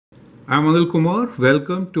I'm Anil Kumar.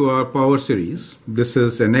 Welcome to our Power series. This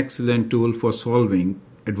is an excellent tool for solving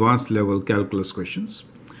advanced level calculus questions.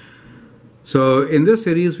 So in this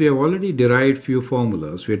series, we have already derived few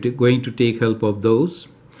formulas. We're going to take help of those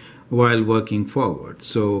while working forward.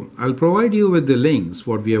 So I'll provide you with the links,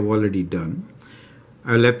 what we have already done.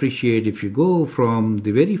 I'll appreciate if you go from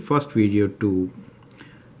the very first video to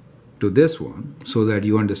this one so that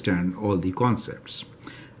you understand all the concepts.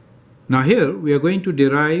 Now here we are going to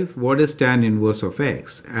derive what is tan inverse of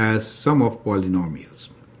x as sum of polynomials,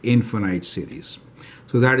 infinite series.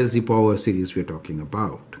 So that is the power series we are talking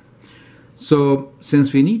about. So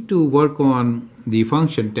since we need to work on the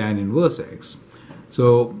function tan inverse x,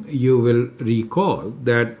 so you will recall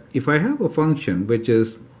that if I have a function which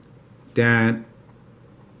is tan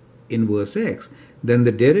inverse x, then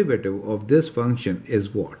the derivative of this function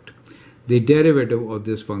is what? The derivative of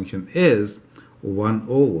this function is 1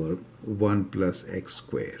 over 1 plus x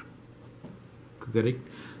square. Correct?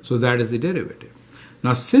 So that is the derivative.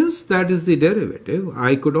 Now since that is the derivative,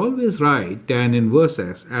 I could always write tan inverse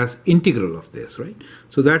x as integral of this, right?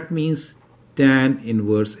 So that means tan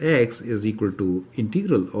inverse x is equal to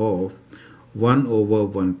integral of 1 over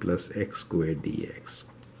 1 plus x squared dx.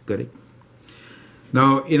 Correct?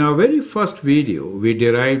 Now, in our very first video, we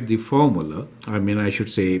derived the formula, I should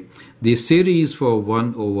say, the series for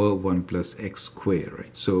 1 over 1 plus x squared,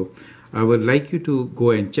 right? So, I would like you to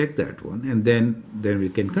go and check that one, and then we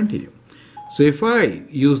can continue. So, if I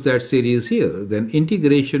use that series here, then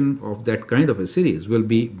integration of that kind of a series will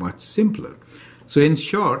be much simpler. So, in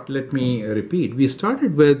short, let me repeat. We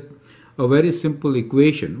started with a very simple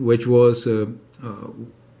equation, which was a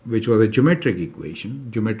geometric equation,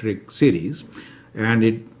 geometric series. And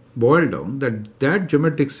it boiled down that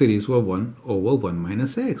geometric series was 1 over 1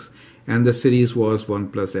 minus x. And the series was 1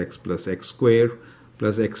 plus x squared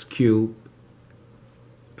plus x cubed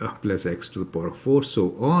plus x to the power of 4,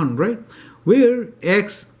 so on, right? Where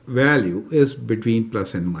x value is between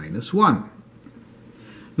plus and minus 1.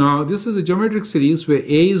 Now, this is a geometric series where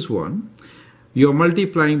a is 1. You're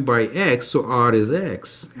multiplying by x, so r is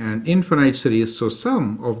x. And infinite series, so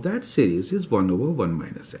sum of that series is 1 over 1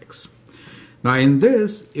 minus x. Now in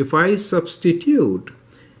this, if I substitute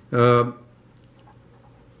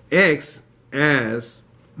x as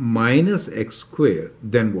minus x squared,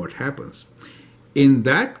 then what happens? In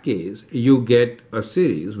that case, you get a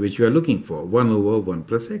series which you are looking for, 1 over 1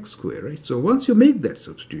 plus x squared, right? So once you make that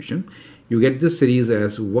substitution, you get this series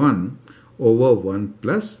as 1 over 1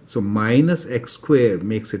 plus, so minus x squared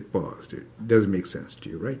makes it positive. Does make sense to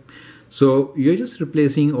you, right? So you're just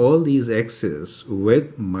replacing all these x's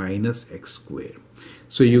with minus x squared.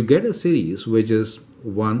 So you get a series which is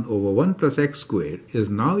 1 over 1 plus x squared is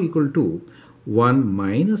now equal to 1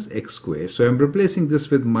 minus x squared. So I'm replacing this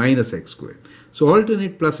with minus x squared. So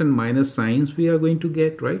alternate plus and minus signs we are going to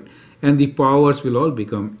get, right? And the powers will all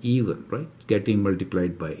become even, right? Getting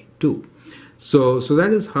multiplied by 2. So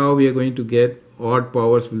that is how we are going to get odd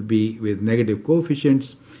powers will be with negative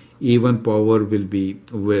coefficients, even power will be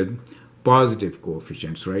with positive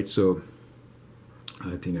coefficients, right? So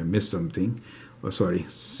I think I missed something. Oh, sorry,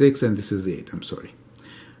 6 and this is 8. I'm sorry,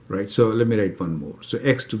 right? So let me write one more. So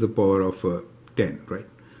x to the power of 10, right?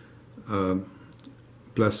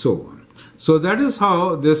 Plus so on. So that is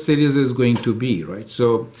how this series is going to be, right?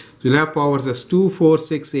 So you'll have powers as 2, 4,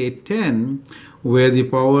 6, 8, 10, where the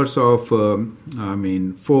powers of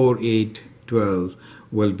 4, 8, 12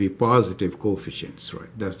 will be positive coefficients, right?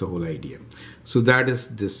 That's the whole idea. So that is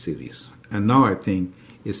this series. And now I think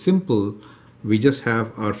it's simple. We just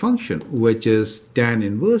have our function, which is tan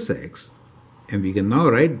inverse x. And we can now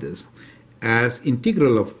write this as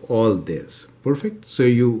integral of all this. Perfect. So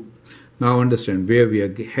you now understand where we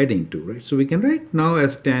are heading to, right? So we can write now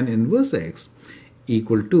as tan inverse x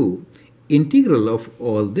equal to integral of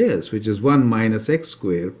all this, which is 1 minus x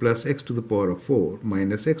squared plus x to the power of 4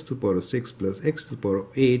 minus x to the power of 6 plus x to the power of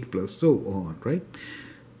 8 plus so on, right?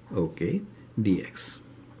 Okay, dx.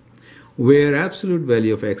 Where absolute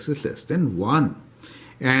value of x is less than 1.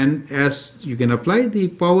 And as you can apply the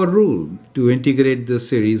power rule to integrate this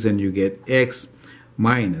series, and you get x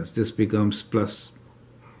minus, this becomes plus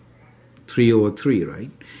 3 over 3,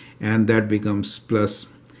 right? And that becomes plus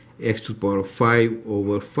x to the power of 5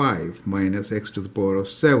 over 5 minus x to the power of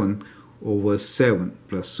 7 over 7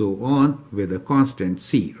 plus so on with a constant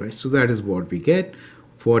c, right? So that is what we get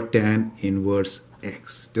for tan inverse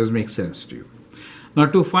x. Does make sense to you? Now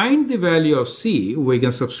to find the value of c, we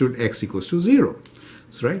can substitute x equals to 0,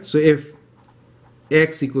 right? So if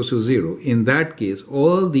x equals to 0, in that case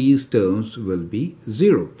all these terms will be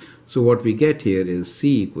 0. So what we get here is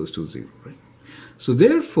c equals to 0, right? So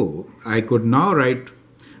therefore I could now write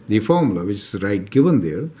the formula which is right given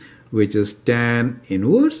there, which is tan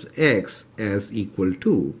inverse x as equal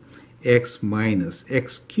to x minus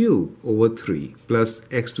x cubed over 3 plus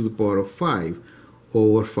x to the power of 5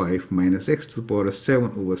 over 5 minus x to the power of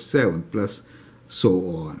 7 over 7 plus so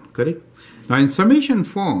on, correct? Now in summation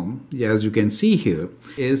form, as you can see here,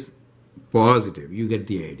 is positive. You get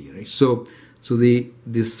the idea, right? So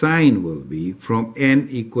the sign will be from n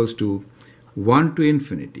equals to 1 to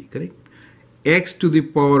infinity, correct? X to the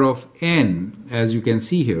power of n, as you can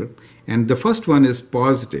see here, and the first one is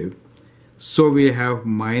positive, so we have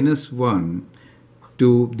minus 1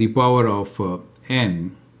 to the power of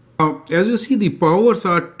n. Now, as you see, the powers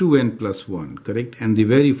are 2n plus 1, correct? And the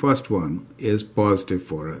very first one is positive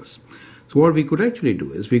for us. So what we could actually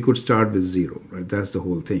do is we could start with 0, right? That's the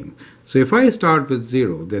whole thing. So if I start with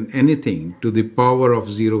 0, then anything to the power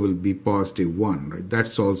of 0 will be positive 1, right? That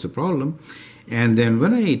solves the problem. And then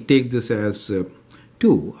when I take this as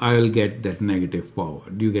 2, I will get that negative power.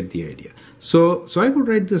 Do you get the idea? So I could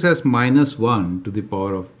write this as minus 1 to the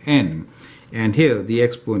power of n. And here the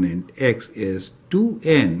exponent x is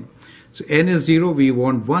 2n. So n is 0, we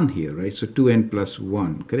want 1 here, right? So 2n plus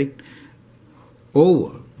 1, correct?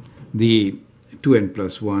 Over the 2n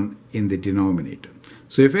plus 1 in the denominator.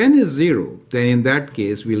 So if n is 0, then in that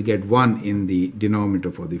case we'll get 1 in the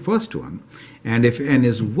denominator for the first one. And if n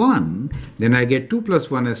is 1, then I get 2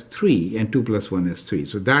 plus 1 as 3 and 2 plus 1 as 3.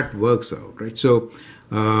 So that works out, right? So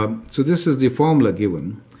this is the formula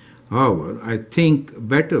given. However, I think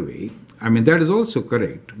better way, I mean that is also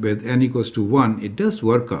correct. With n equals to 1, it does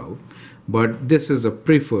work out. But this is a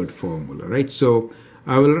preferred formula, right? So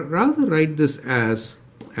I will rather write this as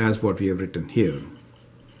what we have written here.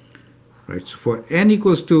 Right, so for n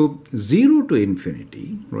equals to 0 to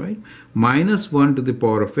infinity, right, minus 1 to the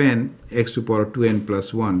power of n, x to the power of 2n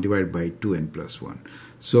plus 1 divided by 2n plus 1.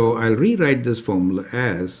 So I'll rewrite this formula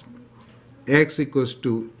as x equals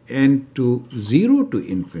to n to 0 to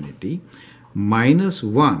infinity minus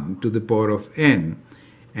 1 to the power of n,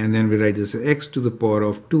 and then we write this as x to the power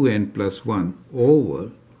of 2n plus 1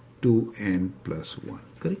 over 2n plus 1,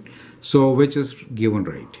 correct? So which is given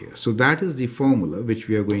right here. So that is the formula which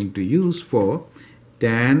we are going to use for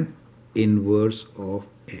tan inverse of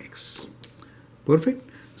x. Perfect.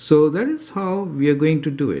 So that is how we are going to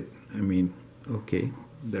do it. I mean, okay,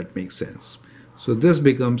 that makes sense. So this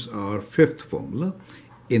becomes our fifth formula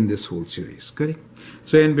in this whole series, correct?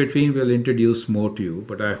 So in between we'll introduce more to you,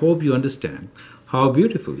 but I hope you understand how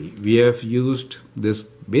beautifully we have used this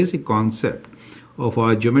basic concept of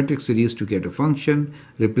our geometric series to get a function.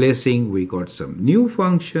 Replacing, we got some new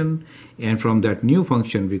function, and from that new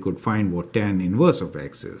function we could find what tan inverse of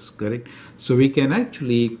x is, correct? So we can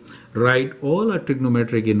actually write all our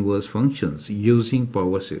trigonometric inverse functions using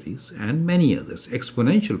power series and many others,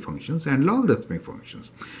 exponential functions and logarithmic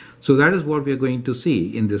functions. So that is what we are going to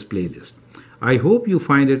see in this playlist. I hope you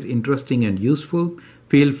find it interesting and useful.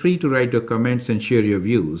 Feel free to write your comments and share your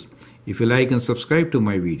views. If you like and subscribe to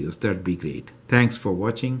my videos, that'd be great. Thanks for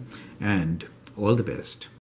watching and all the best.